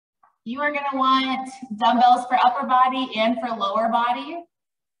You are gonna want dumbbells for upper body and for lower body.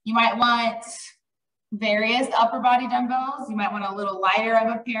 You might want various upper body dumbbells. You might want a little lighter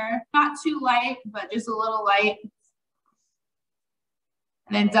of a pair, not too light, but just a little light.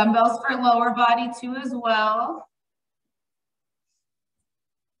 And then dumbbells for lower body too as well.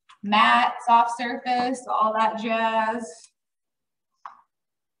 Mat, soft surface, all that jazz.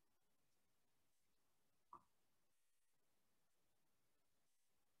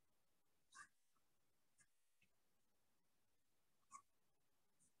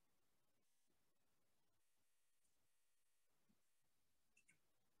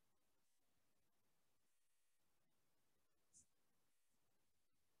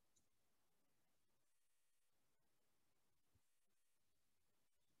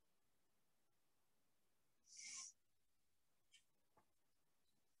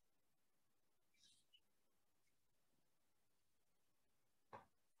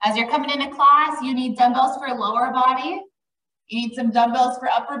 As you're coming into class, you need dumbbells for lower body. You need some dumbbells for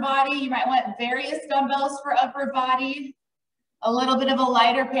upper body. You might want various dumbbells for upper body. A little bit of a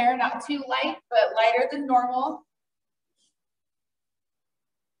lighter pair, not too light, but lighter than normal.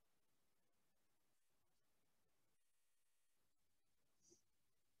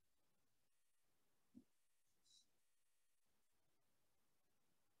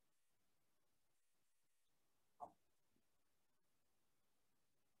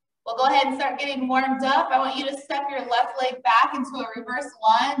 We'll go ahead and start getting warmed up. I want you to step your left leg back into a reverse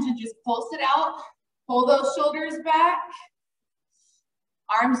lunge and just pulse it out. Pull those shoulders back.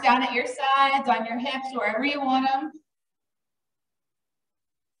 Arms down at your sides, on your hips, wherever you want them.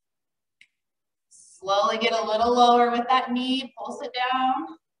 Slowly get a little lower with that knee, pulse it down.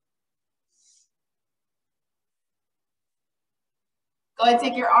 Go ahead and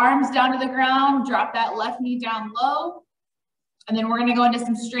take your arms down to the ground, drop that left knee down low. And then we're gonna go into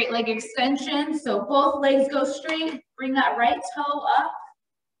some straight leg extensions. So both legs go straight, bring that right toe up,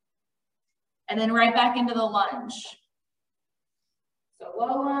 and then right back into the lunge. So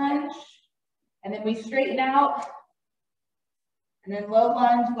low lunge, and then we straighten out, and then low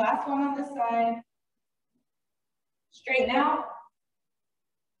lunge, last one on the side. Straighten out.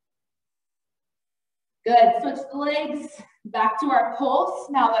 Good, switch the legs, back to our pulse,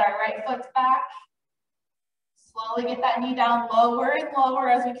 now that our right foot's back. Slowly get that knee down lower and lower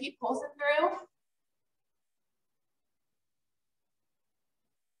as we keep pulsing through.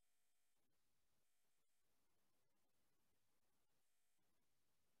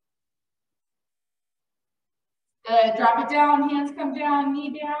 Good, drop it down, hands come down,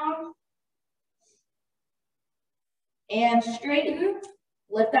 knee down. And straighten,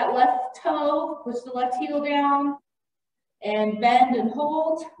 lift that left toe, push the left heel down, and bend and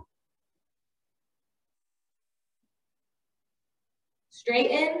hold.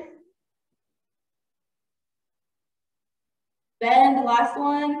 Straighten. Bend, last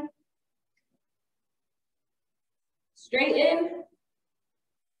one. Straighten.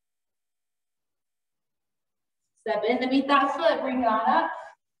 Step in to meet that foot, bring it on up.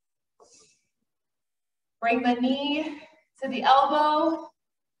 Bring the knee to the elbow.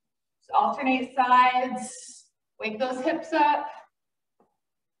 Just alternate sides. Wake those hips up.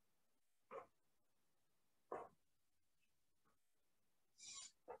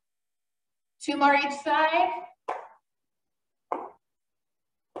 Two more each side.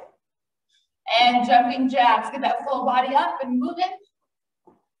 And jumping jacks. Get that full body up and moving.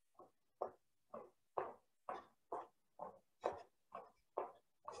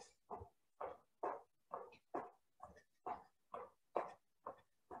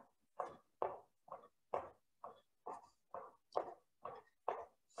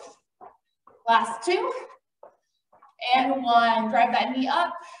 Last two. And one. Drive that knee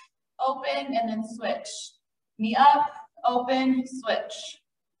up. Open, and then switch. Knee up, open, switch.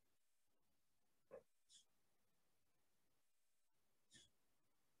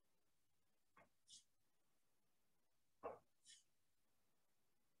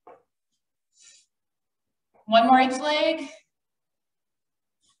 One more each leg.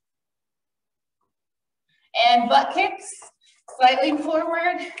 And butt kicks, slightly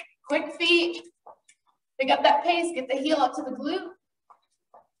forward, quick feet. Pick up that pace, get the heel up to the glute.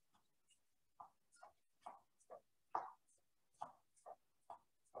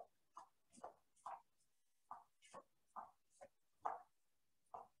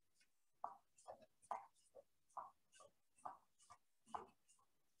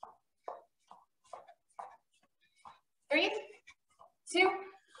 Three, two,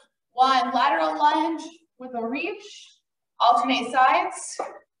 one. Lateral lunge with a reach. Alternate sides.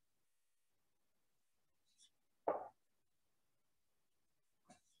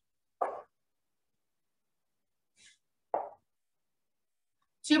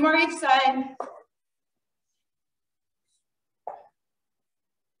 2 more each side.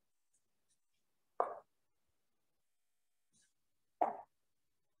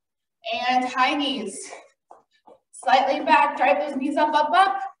 And high knees. Slightly back, drive those knees up, up,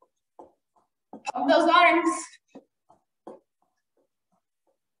 up. Pump those arms.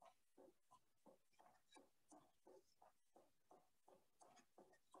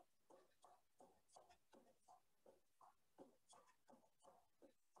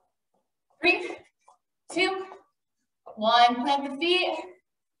 Three, 2, 1. Plant the feet.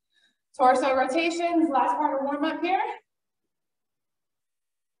 Torso rotations. Last part of warm up here.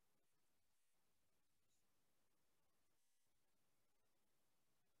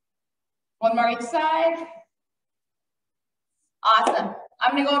 One more each side. Awesome.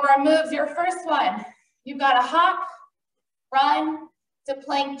 I'm gonna go over our moves. Your first one, you've got a hop, run to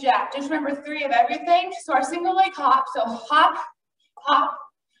plank jack. Just remember 3 of everything. So our single leg hop, so hop, hop,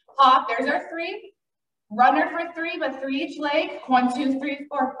 hop. There's our 3. Runner for 3, but 3 each leg. 1, 2, 3,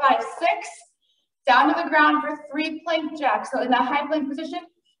 4, 5, 6. Down to the ground for 3 plank jacks. So in that high plank position,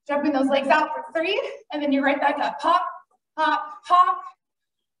 jumping those legs out for 3, and then you're right back up. Hop, hop, hop,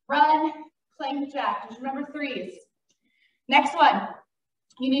 run, plank jack. Just remember 3s. Next one,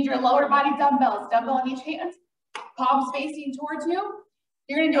 you need your lower body dumbbells. Dumbbell in each hand, palms facing towards you.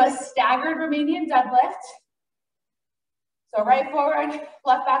 You're gonna do a staggered Romanian deadlift. So right forward,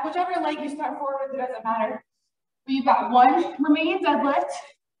 left back, whichever leg you start forward with, it doesn't matter. But you've got 1 Romanian deadlift.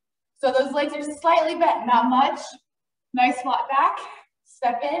 So those legs are slightly bent, not much. Nice flat back,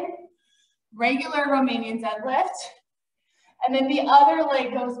 step in, regular Romanian deadlift. And then the other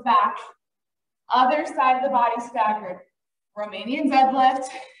leg goes back, other side of the body staggered. Romanian deadlift,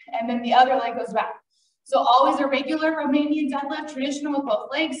 and then the other leg goes back. So always a regular Romanian deadlift, traditional with both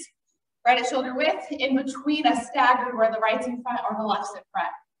legs, right at shoulder width, in between a staggered where the right's in front or the left's in front.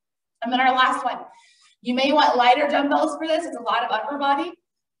 And then our last one, you may want lighter dumbbells for this. It's a lot of upper body,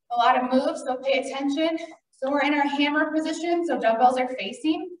 a lot of moves, so pay attention. So we're in our hammer position, so dumbbells are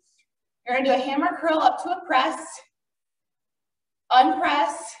facing. You're gonna do a hammer curl up to a press,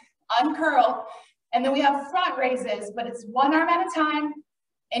 unpress, uncurl, and then we have front raises, but it's 1 arm at a time,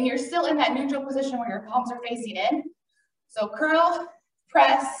 and you're still in that neutral position where your palms are facing in. So curl,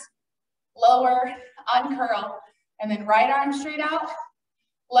 press, lower, uncurl, and then right arm straight out,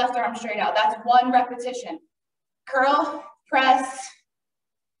 left arm straight out. That's 1 repetition. Curl, press,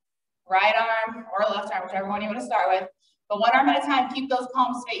 right arm or left arm, whichever one you want to start with. But 1 arm at a time, keep those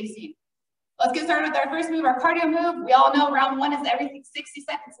palms facing. Let's get started with our first move, our cardio move. We all know round 1 is everything 60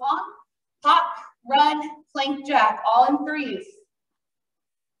 seconds long. Hop, run, plank jack, all in 3s.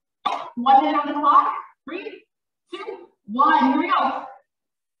 1 minute on the clock. 3, 2, 1. Here we go.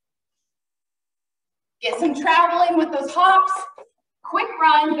 Get some traveling with those hops. Quick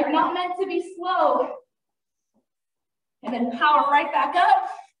runs. They're not meant to be slow. And then power right back up.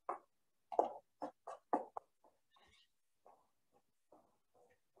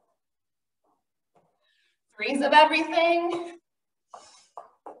 Threes of everything.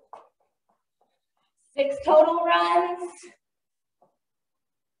 6 total runs.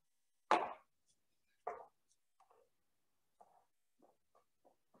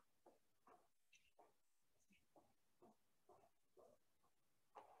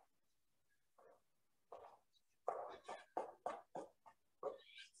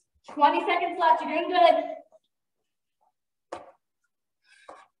 $20 seconds left. You're doing good.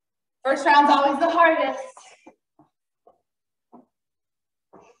 First round's always the hardest.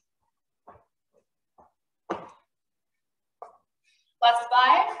 Last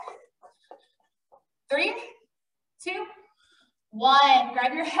 5, 3, 2, 1.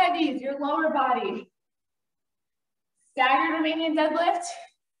 Grab your heavies, your lower body. Staggered Romanian deadlift,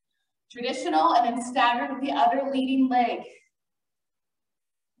 traditional, and then staggered with the other leading leg.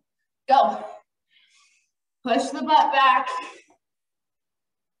 Go. Push the butt back.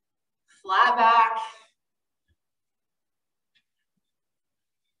 Flat back.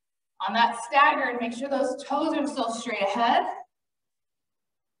 On that staggered, make sure those toes are still straight ahead.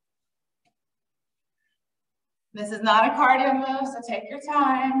 This is not a cardio move, so take your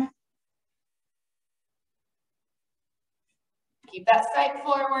time. Keep that sight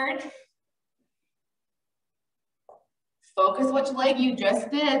forward. Focus which leg you just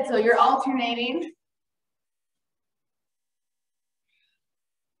did, so you're alternating.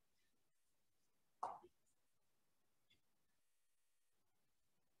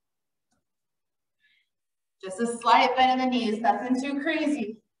 Just a slight bend in the knees, nothing too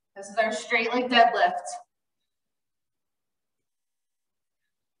crazy. This is our straight leg deadlift.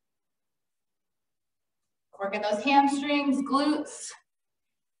 Working those hamstrings, glutes.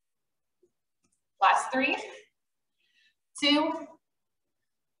 Last 3, 2,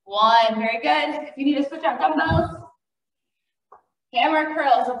 1. Very good. If you need to switch out dumbbells, hammer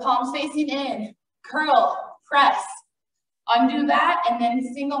curls, so palms facing in. Curl, press. Undo that, and then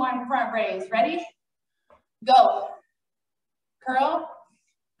single arm front raise. Ready? Go. Curl,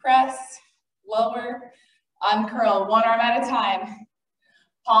 press, lower, uncurl. One arm at a time.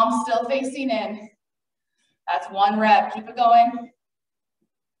 Palms still facing in. That's 1 rep. Keep it going.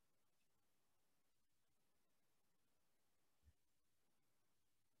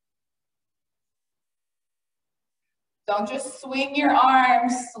 Don't just swing your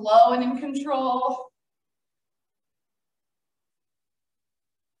arms, slow and in control.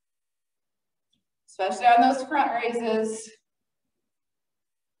 Especially on those front raises.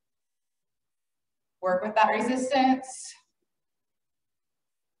 Work with that resistance.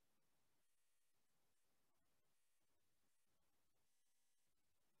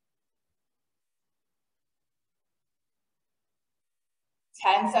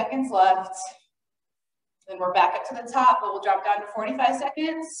 Ten seconds left. Then we're back up to the top, but we'll drop down to 45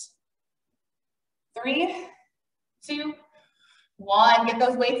 seconds. 3, 2, 1. Get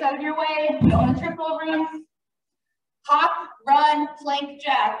those weights out of your way. You don't want to trip over them. Hop, run, plank,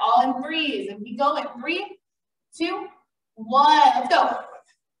 jack, all in 3s. And we go in 3, 2, 1. Let's go.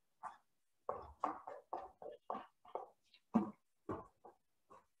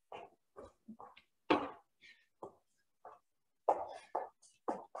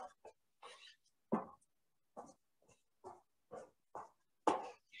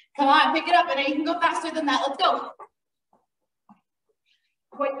 Come on, pick it up. I know you can go faster than that. Let's go.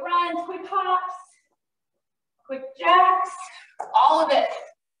 Quick runs, quick hops, quick jacks, all of it.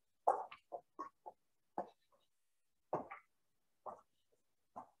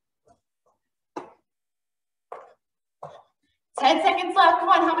 Ten seconds left. Come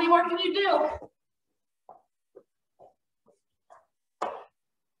on, how many more can you do?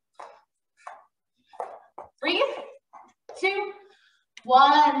 Three, 2,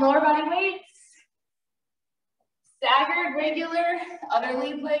 1. Lower body weights. Staggered, regular, other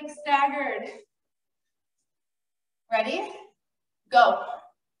lead leg staggered. Ready? Go.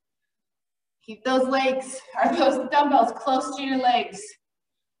 Keep those legs, or those dumbbells close to your legs.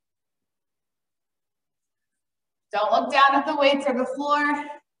 Don't look down at the weights or the floor.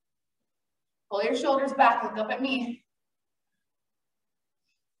 Pull your shoulders back, look up at me.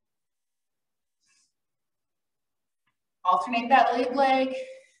 Alternate that lead leg.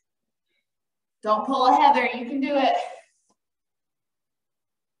 Don't pull a Heather, you can do it.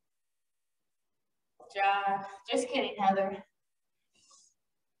 Job. Just kidding, Heather.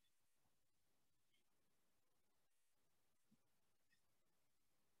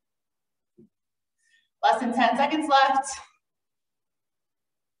 Less than 10 seconds left.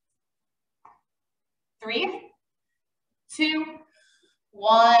 3, 2,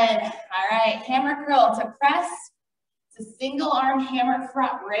 1. All right, hammer curl to press. It's a single arm hammer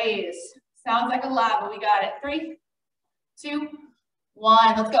front raise. Sounds like a lot, but we got it. 3, 2,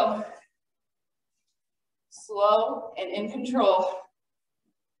 1. Let's go. Slow and in control.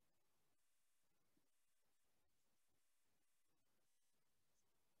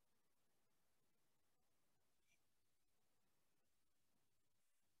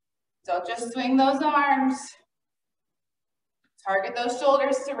 Don't just swing those arms. Target those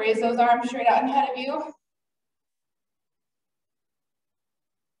shoulders to raise those arms straight out ahead of you.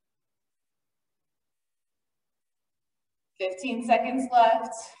 Fifteen seconds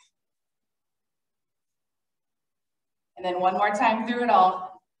left. And then one more time through it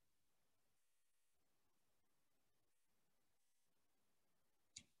all.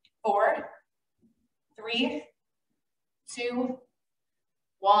 4, 3, 2,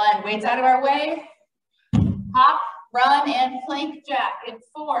 1. Weights out of our way. Hop, run, and plank jack in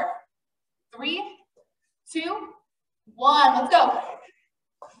 4, 3, 2, 1. Let's go.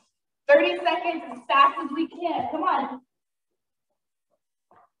 30 seconds as fast as we can. Come on.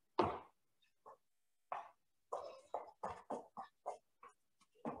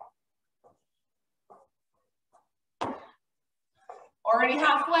 Already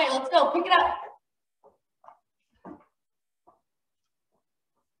halfway. Let's go. Pick it up.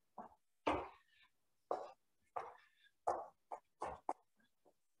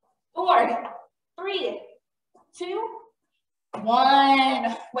 Four, 3, 2,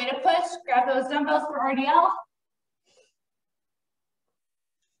 1. Way to push. Grab those dumbbells for RDL.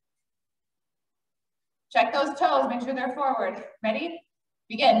 Check those toes. Make sure they're forward. Ready?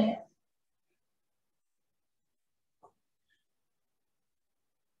 Begin.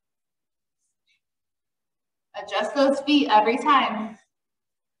 Adjust those feet every time.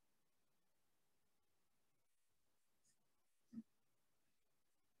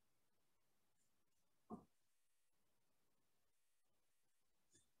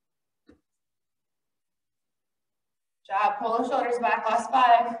 job, pull the shoulders back, last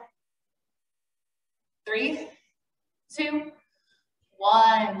 5, 3, 2,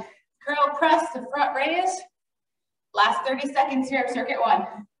 1. Curl press to front raise. Last 30 seconds here of circuit 1.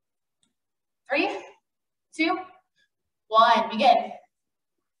 3, 2, 1, begin.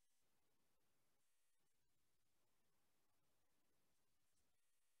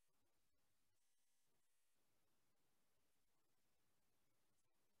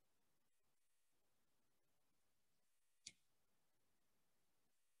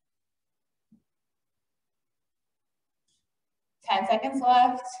 Ten seconds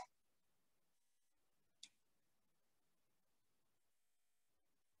left.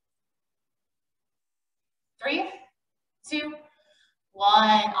 Three, 2, 1.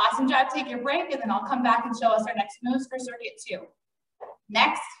 Awesome job. Take your break, and then I'll come back and show us our next moves for circuit 2.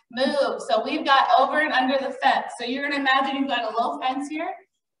 Next move. So we've got over and under the fence. So you're going to imagine you've got a low fence here.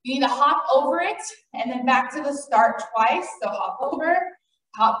 You need to hop over it and then back to the start twice. So hop over,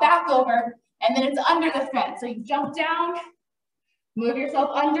 hop back over, and then it's under the fence. So you jump down, move yourself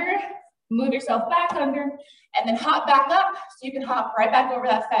under, move yourself back under, and then hop back up so you can hop right back over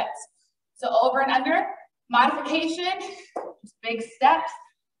that fence. So over and under, modification, just big steps,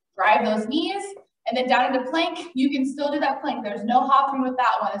 drive those knees, and then down into plank. You can still do that plank. There's no hopping with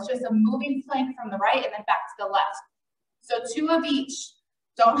that one. It's just a moving plank from the right and then back to the left. So 2 of each.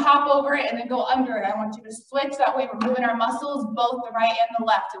 Don't hop over it and then go under it. I want you to switch. That way we're moving our muscles, both the right and the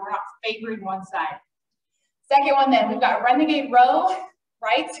left, and we're not favoring one side. Second one then, we've got renegade row,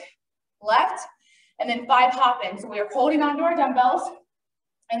 right, left, and then 5 hop-ins. So we are holding onto our dumbbells.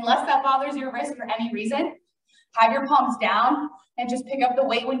 Unless that bothers your wrist for any reason, have your palms down and just pick up the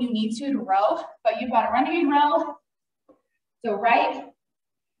weight when you need to row. But you've got a renegade row. So right,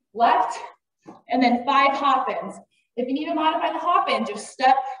 left, and then 5 hop-ins. If you need to modify the hop-in, just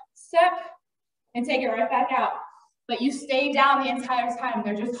step, step, and take it right back out. But you stay down the entire time.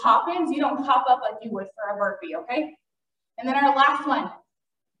 They're just hop-ins. You don't hop up like you would for a burpee, okay? And then our last one.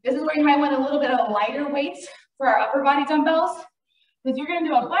 This is where you might want a little bit of a lighter weight for our upper body dumbbells, because you're going to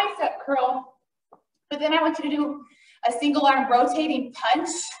do a bicep curl, but then I want you to do a single arm rotating punch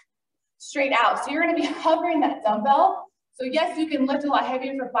straight out. So you're going to be hovering that dumbbell. So yes, you can lift a lot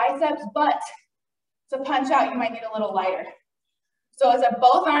heavier for biceps, but to punch out, you might need a little lighter. So it's a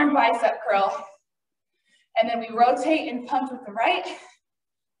both arm bicep curl. And then we rotate and punch with the right,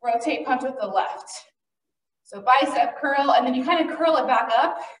 rotate, punch with the left. So bicep curl, and then you kind of curl it back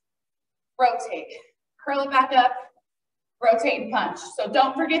up, rotate, curl it back up, rotate and punch. So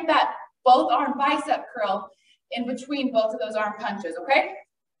don't forget that both arm bicep curl in between both of those arm punches, okay?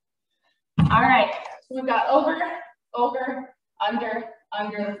 All right, so we've got over, over, under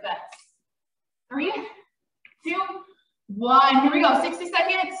the fence. 3, 2, 1, here we go, 60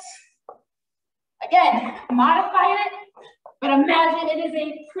 seconds. Again, modify it, but imagine it is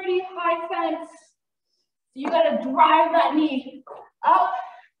a pretty high fence. So you gotta drive that knee up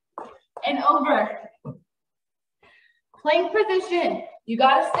and over. Plank position. You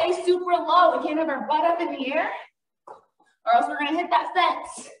gotta stay super low. We can't have our butt up in the air, or else we're gonna hit that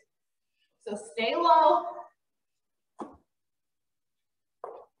fence. So stay low.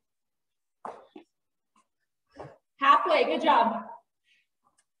 Halfway, good job.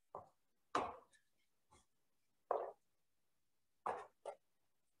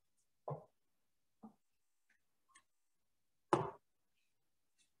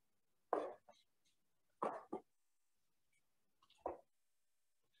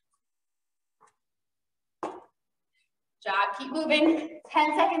 Job, keep moving.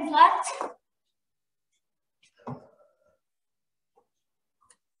 10 seconds left.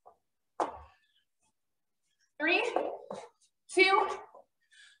 Three, 2,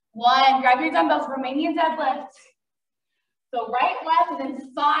 1. Grab your dumbbells, Romanian deadlift. So right, left, and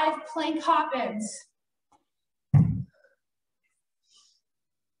then 5 plank hop-ins.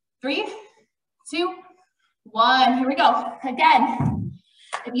 3, 2, 1. Here we go. Again,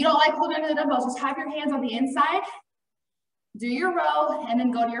 if you don't like holding under the dumbbells, just have your hands on the inside. Do your row, and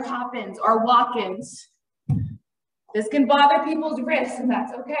then go to your hop-ins or walk-ins. This can bother people's wrists, and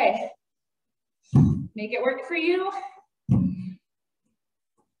that's okay. Make it work for you.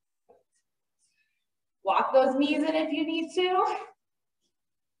 Walk those knees in if you need to.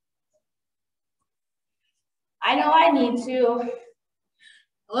 I know I need to.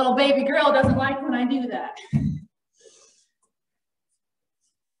 A little baby girl doesn't like when I do that.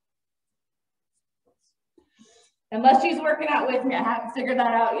 Unless she's working out with me. I haven't figured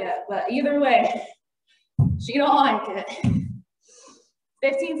that out yet, but either way, she don't like it.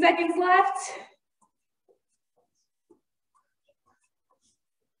 15 seconds left.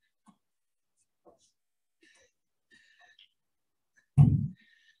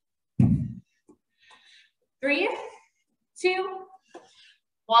 3, 2,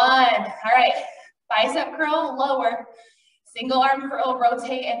 1. All right, bicep curl, lower. Single arm curl,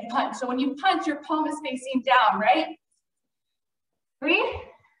 rotate, and punch. So when you punch, your palm is facing down, right? 3,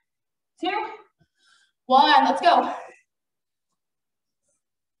 2, 1. Let's go.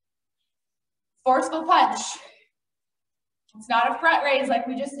 Forceful punch. It's not a front raise like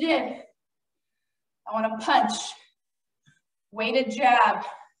we just did. I want to punch. Weighted jab.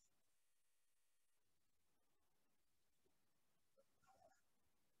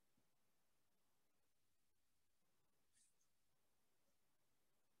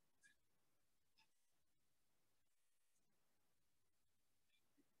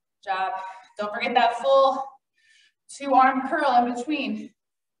 Jab. Don't forget that full 2-arm curl in between.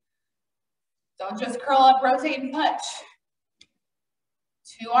 Don't just curl up, rotate, and punch.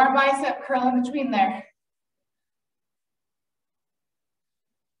 2-arm bicep curl in between there.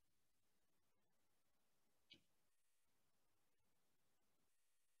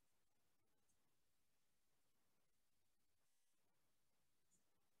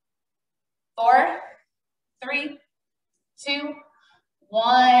 Four, 3, 2,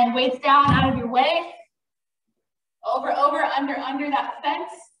 1. Weights down, out of your way. Over, under that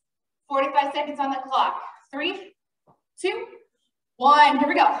fence. 45 seconds on the clock. 3, 2, 1. Here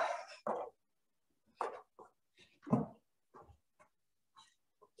we go.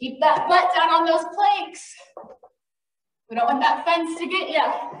 Keep that butt down on those planks. We don't want that fence to get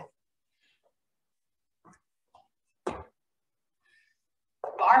you.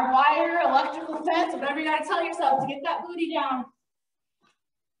 Barbed wire, electrical fence, whatever you gotta tell yourself to get that booty down.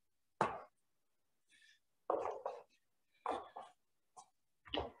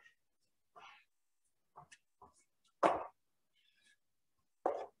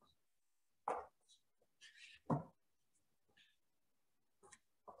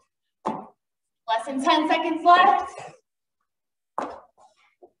 Less than 10 seconds left.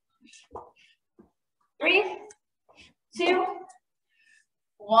 3, 2,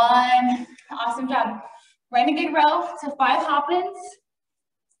 1. Awesome job. Renegade row to 5 hop-ins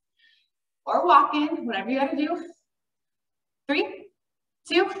or walk-in, whatever you gotta do. 3,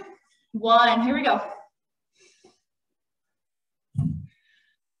 2, 1. Here we go.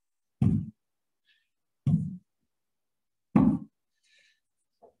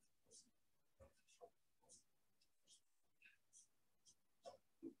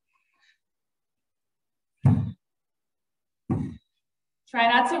 Try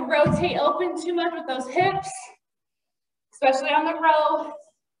not to rotate open too much with those hips, especially on the row.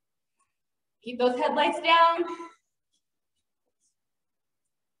 Keep those headlights down.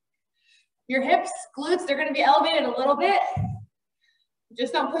 Your hips, glutes, they're gonna be elevated a little bit.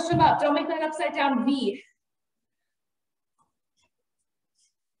 Just don't push them up. Don't make that upside down V.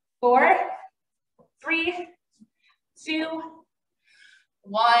 4, 3, 2,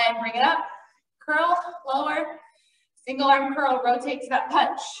 1. Bring it up. Curl, lower. Single arm curl, rotate to that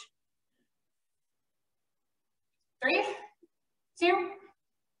punch. 3, 2,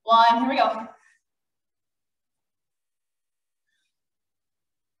 1. Here we go.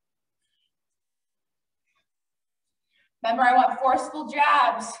 Remember, I want forceful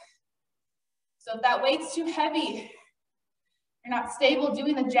jabs. So if that weight's too heavy, you're not stable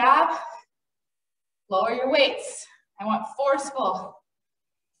doing the jab, lower your weights. I want forceful,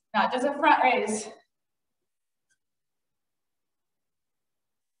 not just a front raise.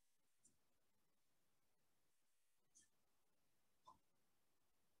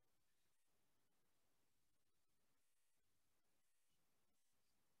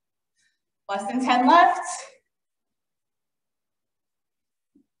 Less than 10 left.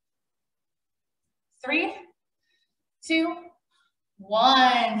 3, 2,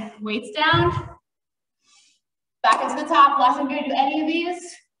 1. Weights down. Back into the top. Last time I'm going to do any of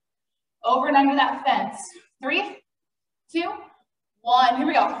these. Over and under that fence. 3, 2, 1. Here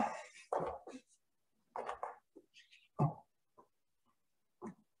we go.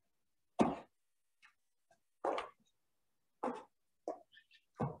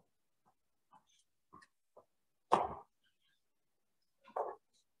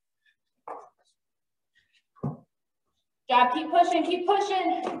 Jab, keep pushing, keep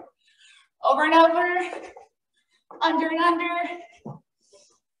pushing. Over and over, under and under.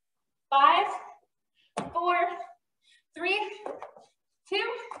 5, 4, 3, 2,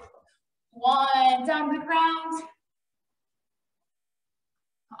 1. Down to the ground.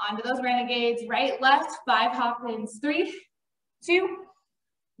 Onto those renegades. Right, left, 5 hop-ins. 3, 2,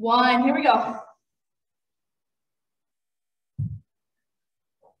 1. Here we go.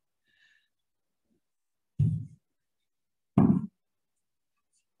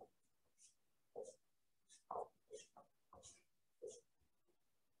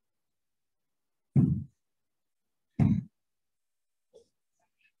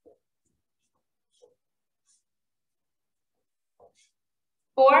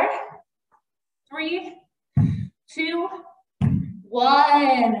 4, 3, 2,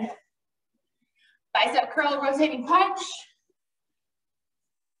 1. Bicep curl, rotating punch.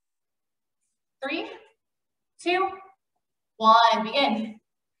 3, 2, 1. Begin.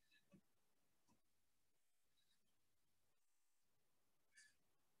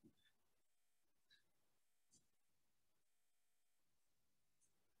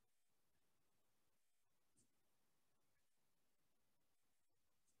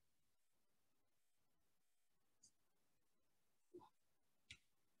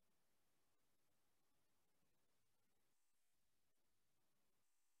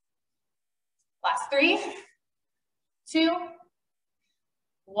 Last 3, 2,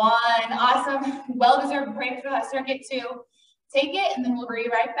 1. Awesome. Well-deserved break for that circuit 2. Take it, and then we'll be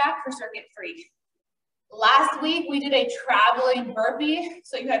right back for circuit 3. Last week, we did a traveling burpee.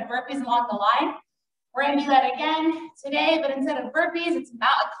 So you had burpees along the line. We're going to do that again today, but instead of burpees, it's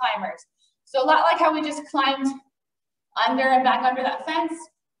mountain climbers. So a lot like how we just climbed under and back under that fence.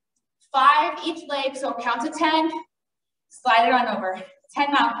 5 each leg, so count to 10. Slide it on over.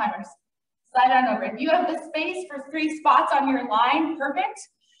 10 mountain climbers. Slide on over. If you have the space for 3 spots on your line, perfect.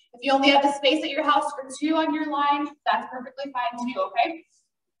 If you only have the space at your house for 2 on your line, that's perfectly fine too, okay?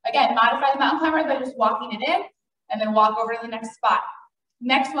 Again, modify the mountain climber by just walking it in and then walk over to the next spot.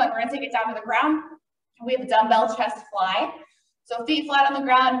 Next one, we're gonna take it down to the ground. We have a dumbbell chest fly. So feet flat on the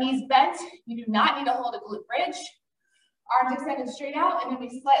ground, knees bent. You do not need to hold a glute bridge. Arms extended straight out, and then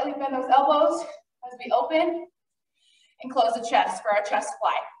we slightly bend those elbows as we open and close the chest for our chest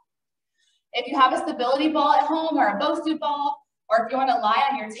fly. If you have a stability ball at home or a BootCamp ball, or if you want to lie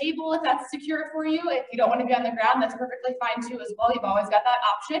on your table, if that's secure for you, if you don't want to be on the ground, that's perfectly fine too as well. You've always got that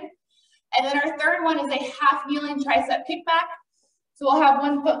option. And then our third one is a half kneeling tricep kickback. So we'll have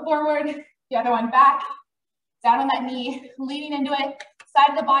one foot forward, the other one back, down on that knee, leaning into it, side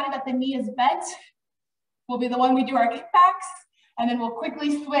of the body that the knee is bent will be the one we do our kickbacks, and then we'll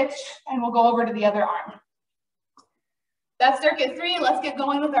quickly switch and we'll go over to the other arm. That's circuit 3. Let's get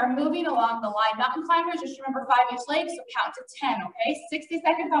going with our moving along the line mountain climbers. Just remember 5 each leg, so count to 10, okay? 60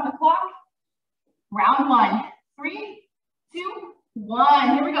 seconds on the clock. Round 1. 3, 2,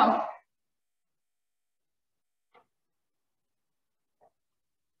 1. Here we go.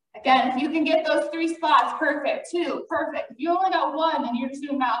 Again, if you can get those 3 spots, perfect. 2, perfect. If you only got 1, then you're just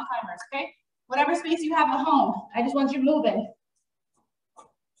doing mountain climbers, okay? Whatever space you have at home, I just want you moving.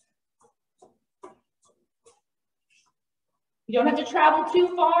 You don't have to travel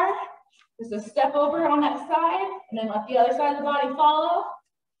too far. Just a step over on that side, and then let the other side of the body follow.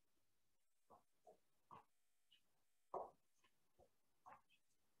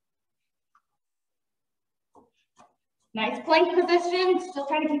 Nice plank position, still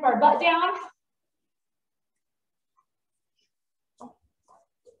trying to keep our butt down.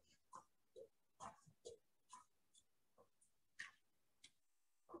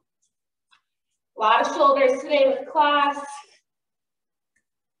 A lot of shoulders today with class.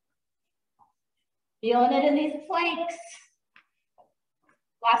 Feeling it in these planks.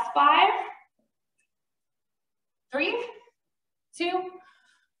 Last 5, 3, 2,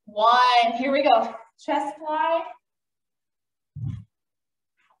 1. Here we go. Chest fly.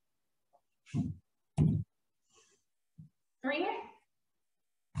 Three,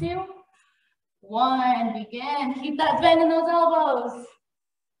 2, 1. Begin. Keep that bend in those elbows.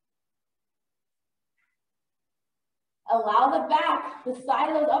 Allow the back, the side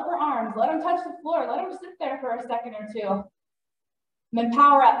of those upper arms. Let them touch the floor. Let them sit there for a second or 2. And then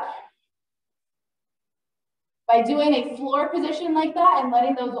power up. By doing a floor position like that and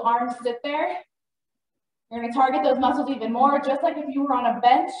letting those arms sit there, you're going to target those muscles even more, just like if you were on a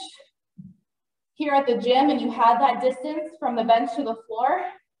bench here at the gym and you had that distance from the bench to the floor.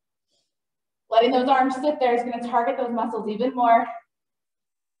 Letting those arms sit there is going to target those muscles even more.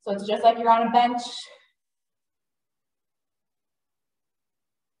 So it's just like you're on a bench.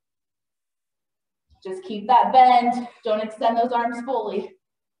 Just keep that bend. Don't extend those arms fully.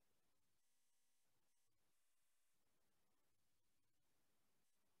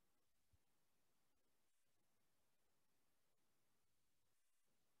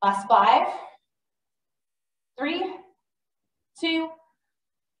 Last 5, 3, 2,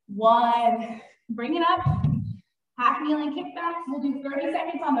 1. Bring it up. Half kneeling kickbacks. We'll do 30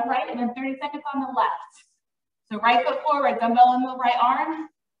 seconds on the right and then 30 seconds on the left. So right foot forward, dumbbell in the right arm.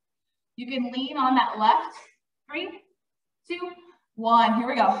 You can lean on that left. 3, 2, 1. Here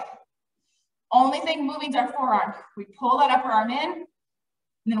we go. Only thing moving is our forearm. We pull that upper arm in, and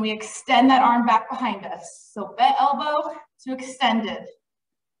then we extend that arm back behind us. So bent elbow to extended.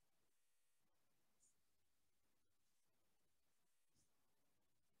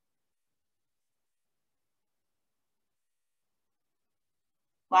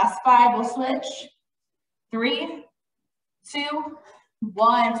 Last 5, we'll switch. 3, 2,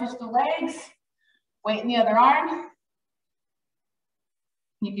 1. Switch the legs. Weight in the other arm.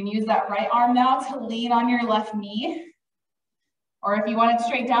 You can use that right arm now to lean on your left knee. Or if you want it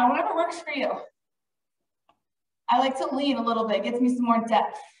straight down, whatever works for you. I like to lean a little bit, gets me some more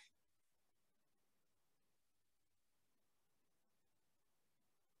depth.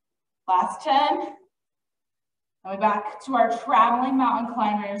 Last 10. Now we're back to our traveling mountain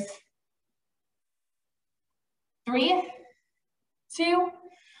climbers. 3, 2,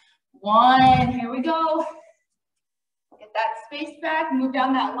 1. Here we go. Get that space back, move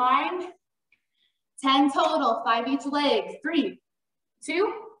down that line. 10 total, 5 each leg. 3,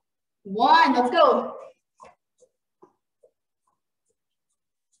 2, 1. Let's go.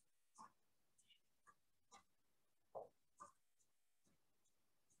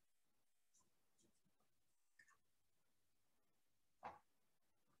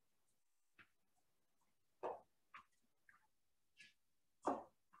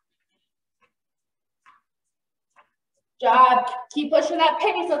 Job. Keep pushing that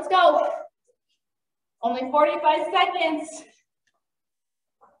pace. Let's go. Only 45 seconds.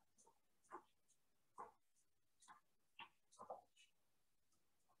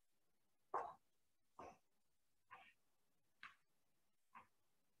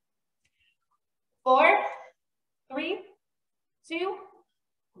 Four, 3, 2,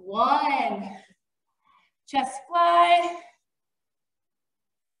 1. Chest fly.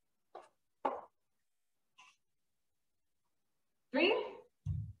 Three,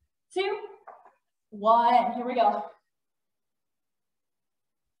 2, 1. Here we go.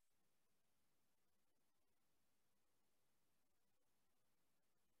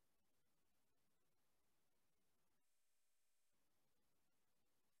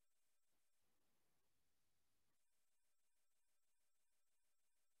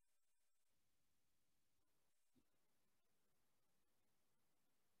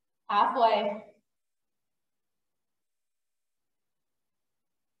 Halfway.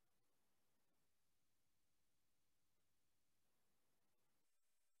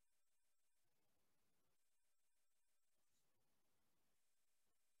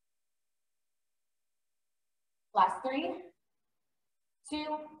 Last 3, 2,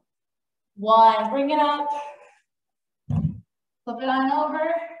 1. Bring it up. Flip it on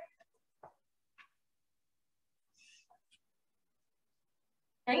over.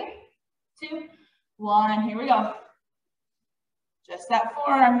 Three, 2, 1. Here we go. Just that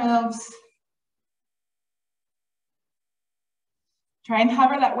forearm moves. Try and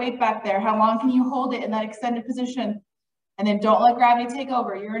hover that weight back there. How long can you hold it in that extended position? And then don't let gravity take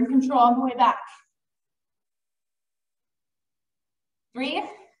over. You're in control on the way back. 3,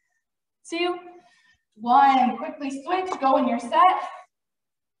 2, 1. Quickly switch. Go in your set.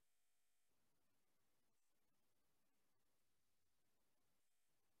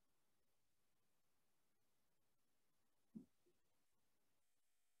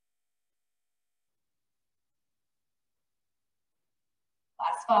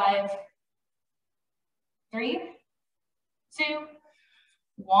 Last 5, 3, 2,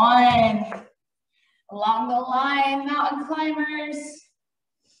 1. Along the line, mountain climbers.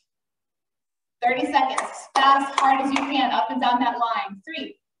 30 seconds, fast, hard as you can, up and down that line.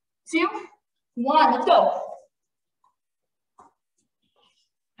 3, 2, 1, let's go.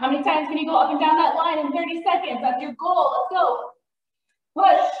 How many times can you go up and down that line in 30 seconds? That's your goal, let's go.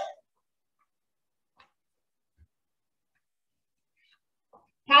 Push.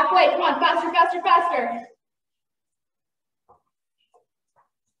 Halfway, come on, faster, faster, faster.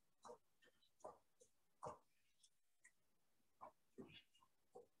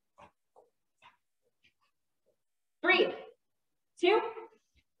 Three, 2,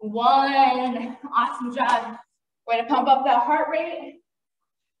 1. Awesome job. Way to pump up that heart rate.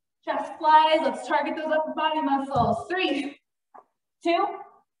 Chest flies. Let's target those upper body muscles. 3, 2,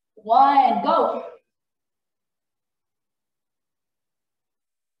 1. Go.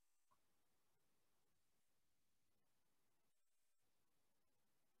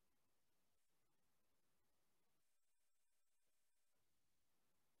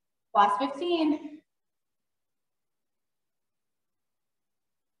 Last 15.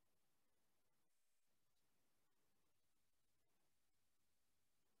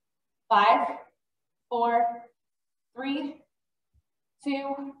 5, 4, 3,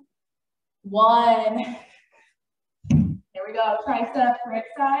 2, 1. Here we go. Tricep, right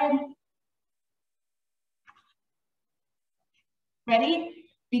side. Ready?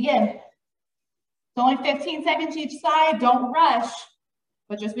 Begin. It's only 15 seconds each side. Don't rush,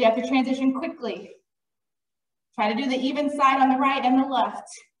 but just we have to transition quickly. Try to do the even side on the right and the left.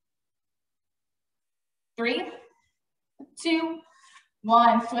 3, 2,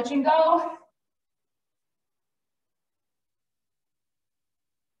 1, switch and go.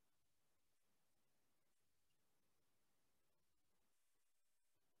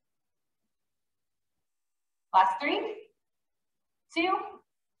 Last 3, 2,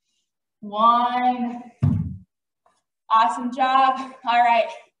 1. Awesome job. All right,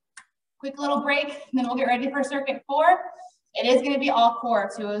 quick little break, and then we'll get ready for circuit 4. It is going to be all core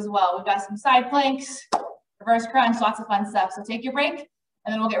too as well. We've got some side planks, reverse crunch, lots of fun stuff. So take your break,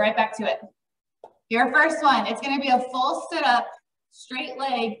 and then we'll get right back to it. Your first one, it's going to be a full sit-up, straight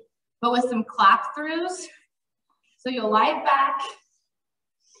leg, but with some clap throughs. So you'll lie back,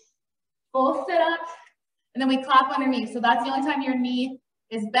 full sit-up, and then we clap underneath. So that's the only time your knee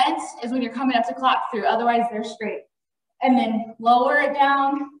is bent is when you're coming up to clap through. Otherwise, they're straight. And then lower it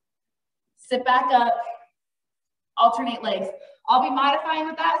down, sit back up, alternate legs. I'll be modifying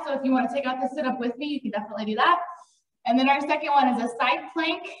with that. So if you want to take out the sit-up with me, you can definitely do that. And then our second one is a side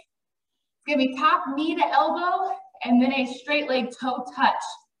plank. It's going to be top knee to elbow and then a straight leg toe touch.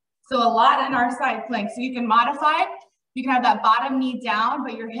 So a lot in our side plank. So you can modify. You can have that bottom knee down,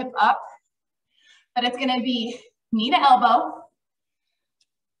 but your hip up. But it's going to be knee to elbow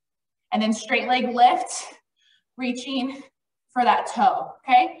and then straight leg lift, reaching for that toe,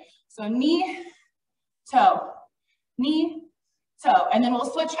 okay? So knee, toe, knee, toe, and then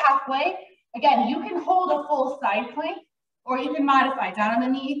we'll switch halfway. Again, you can hold a full side plank or you can modify down on the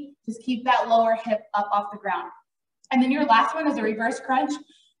knee, just keep that lower hip up off the ground. And then your last one is a reverse crunch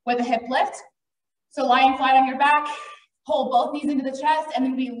with a hip lift. So lying flat on your back, hold both knees into the chest, and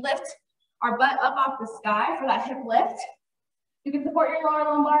then we lift our butt up off the sky for that hip lift. You can support your lower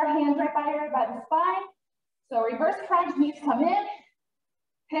lumbar, hands right by the spine. So reverse crunch, knees come in,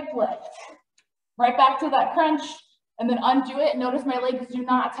 hip lift. Right back to that crunch, and then undo it. Notice my legs do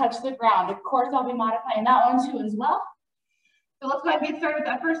not touch the ground. Of course, I'll be modifying that one too as well. So let's go ahead and get started with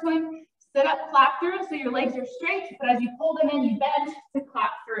that first one. Sit up, clap through, so your legs are straight, but as you pull them in, you bend to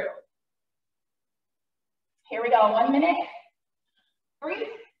clap through. Here we go, 1 minute. 3,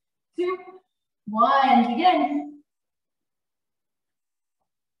 2, 1, begin.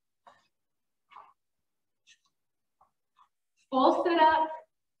 Full sit up,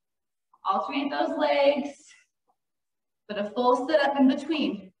 alternate those legs, but a full sit up in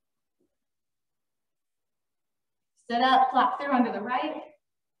between. Sit up, clap through under the right,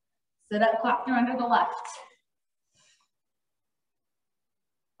 sit up, clap through under the left.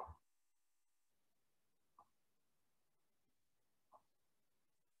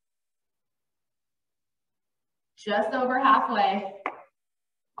 Just over halfway.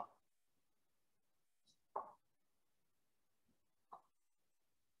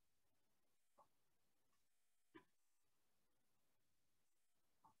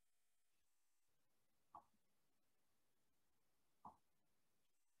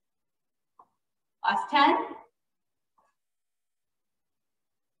 Last 10.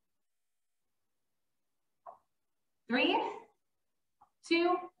 3,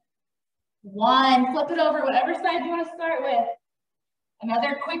 2, 1. Flip it over, whatever side you want to start with.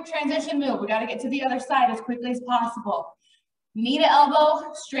 Another quick transition move. We got to get to the other side as quickly as possible. Knee to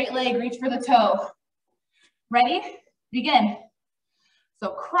elbow, straight leg, reach for the toe. Ready? Begin. So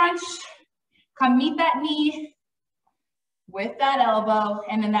crunch, come meet that knee with that elbow,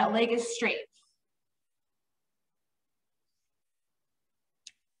 and then that leg is straight.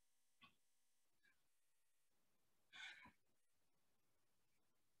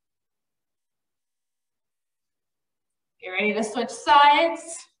 Get ready to switch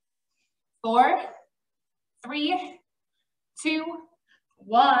sides. 4, 3, 2,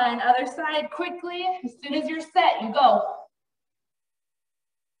 1. Other side quickly. As soon as you're set, you go.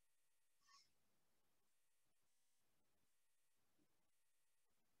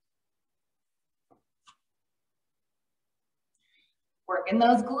 Working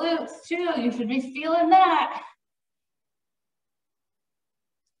those glutes too. You should be feeling that.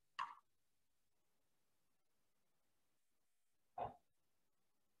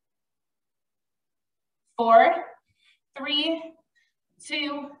 4, 3,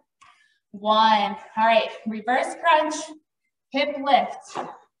 2, 1. All right, reverse crunch, hip lift.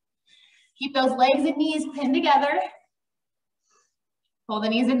 Keep those legs and knees pinned together. Pull the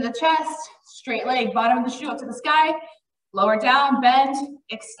knees into the chest, straight leg, bottom of the shoe up to the sky. Lower down, bend,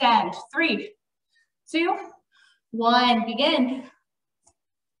 extend. 3, 2, 1, begin.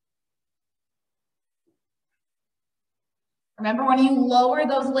 Remember when you lower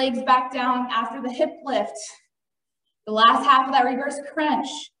those legs back down after the hip lift, the last half of that reverse crunch,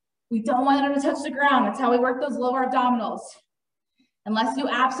 We don't want them to touch the ground. That's how we work those lower abdominals. Unless you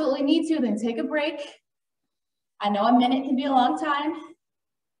absolutely need to, then take a break. I know a minute can be a long time.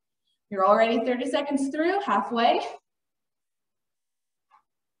 You're already 30 seconds through, halfway.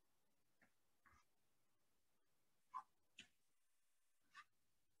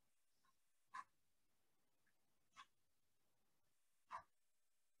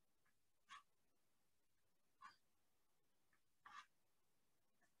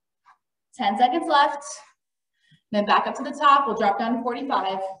 Ten seconds left. Then back up to the top. We'll drop down to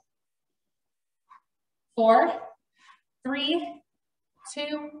 45. 4, 3,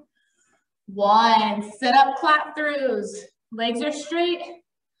 2, 1. Sit up clap throughs. Legs are straight.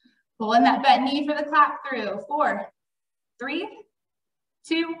 Pull in that bent knee for the clap through. 4, 3,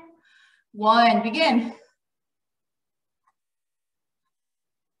 2, 1. Begin.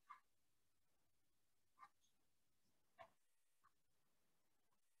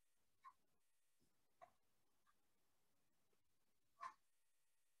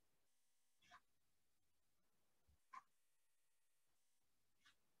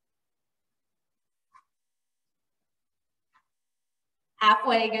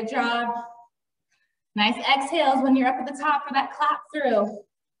 Halfway, good job. Nice exhales when you're up at the top for that clap through.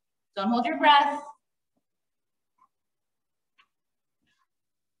 Don't hold your breath.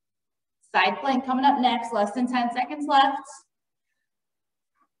 Side plank coming up next, less than 10 seconds left.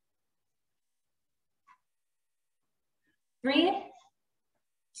 3,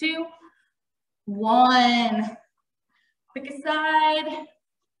 2, 1. Pick a side.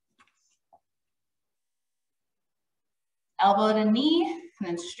 Elbow to knee, and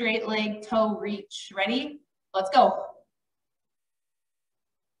then straight leg, toe reach. Ready? Let's go.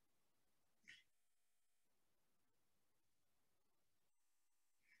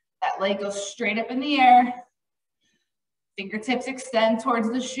 That leg goes straight up in the air. Fingertips extend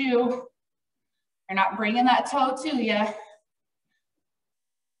towards the shoe. You're not bringing that toe to you.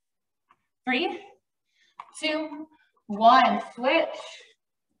 3, 2, 1. Switch.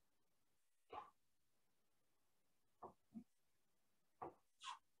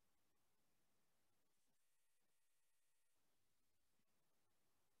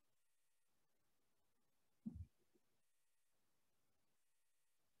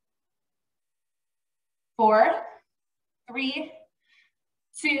 Four, 3,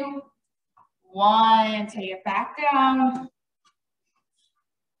 2, 1. Take it back down.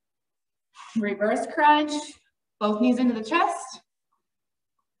 Reverse crunch. Both knees into the chest.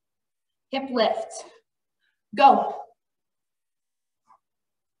 Hip lift. Go.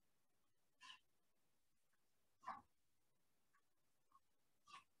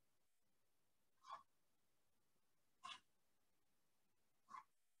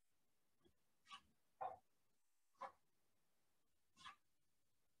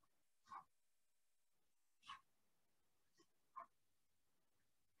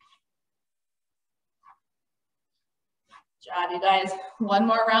 Good job, you guys. One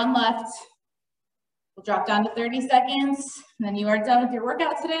more round left. We'll drop down to 30 seconds, and then you are done with your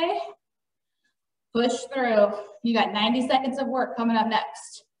workout today. Push through. You got 90 seconds of work coming up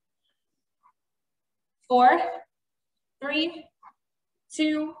next. 4, 3,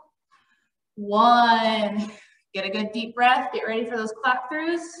 2, 1. Get a good deep breath. Get ready for those clap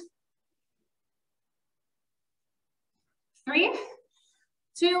throughs. 3,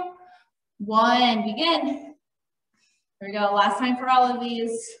 2, 1. Begin. Here we go. Last time for all of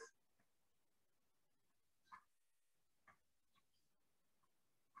these.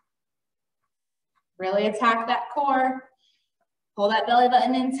 Really attack that core. Pull that belly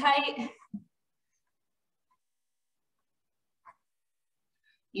button in tight.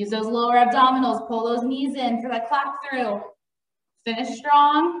 Use those lower abdominals. Pull those knees in for that clap through. Finish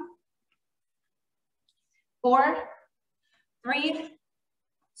strong. 4, 3,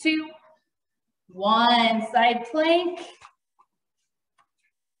 2, 1. Side plank.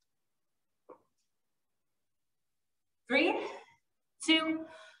 3, 2,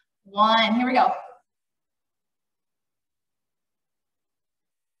 1. Here we go.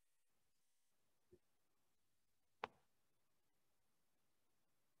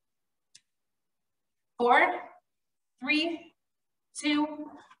 Four, 3, 2,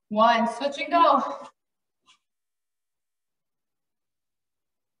 1. Switch and go.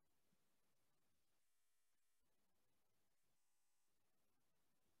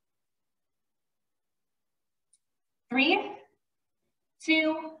 Three,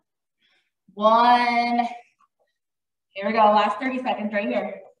 2, 1. Here we go. Last 30 seconds right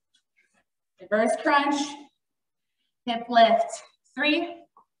here. Reverse crunch. Hip lift. 3,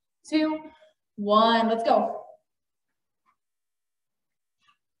 2, 1. Let's go.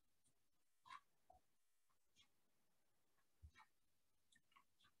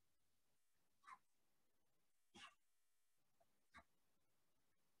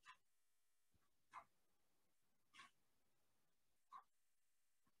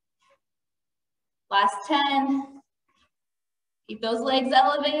 Last 10. Keep those legs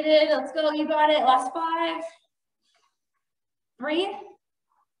elevated. Let's go, you got it. Last 5, 3,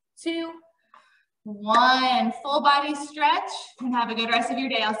 2, 1. Full body stretch and have a good rest of your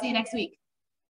day. I'll see you next week.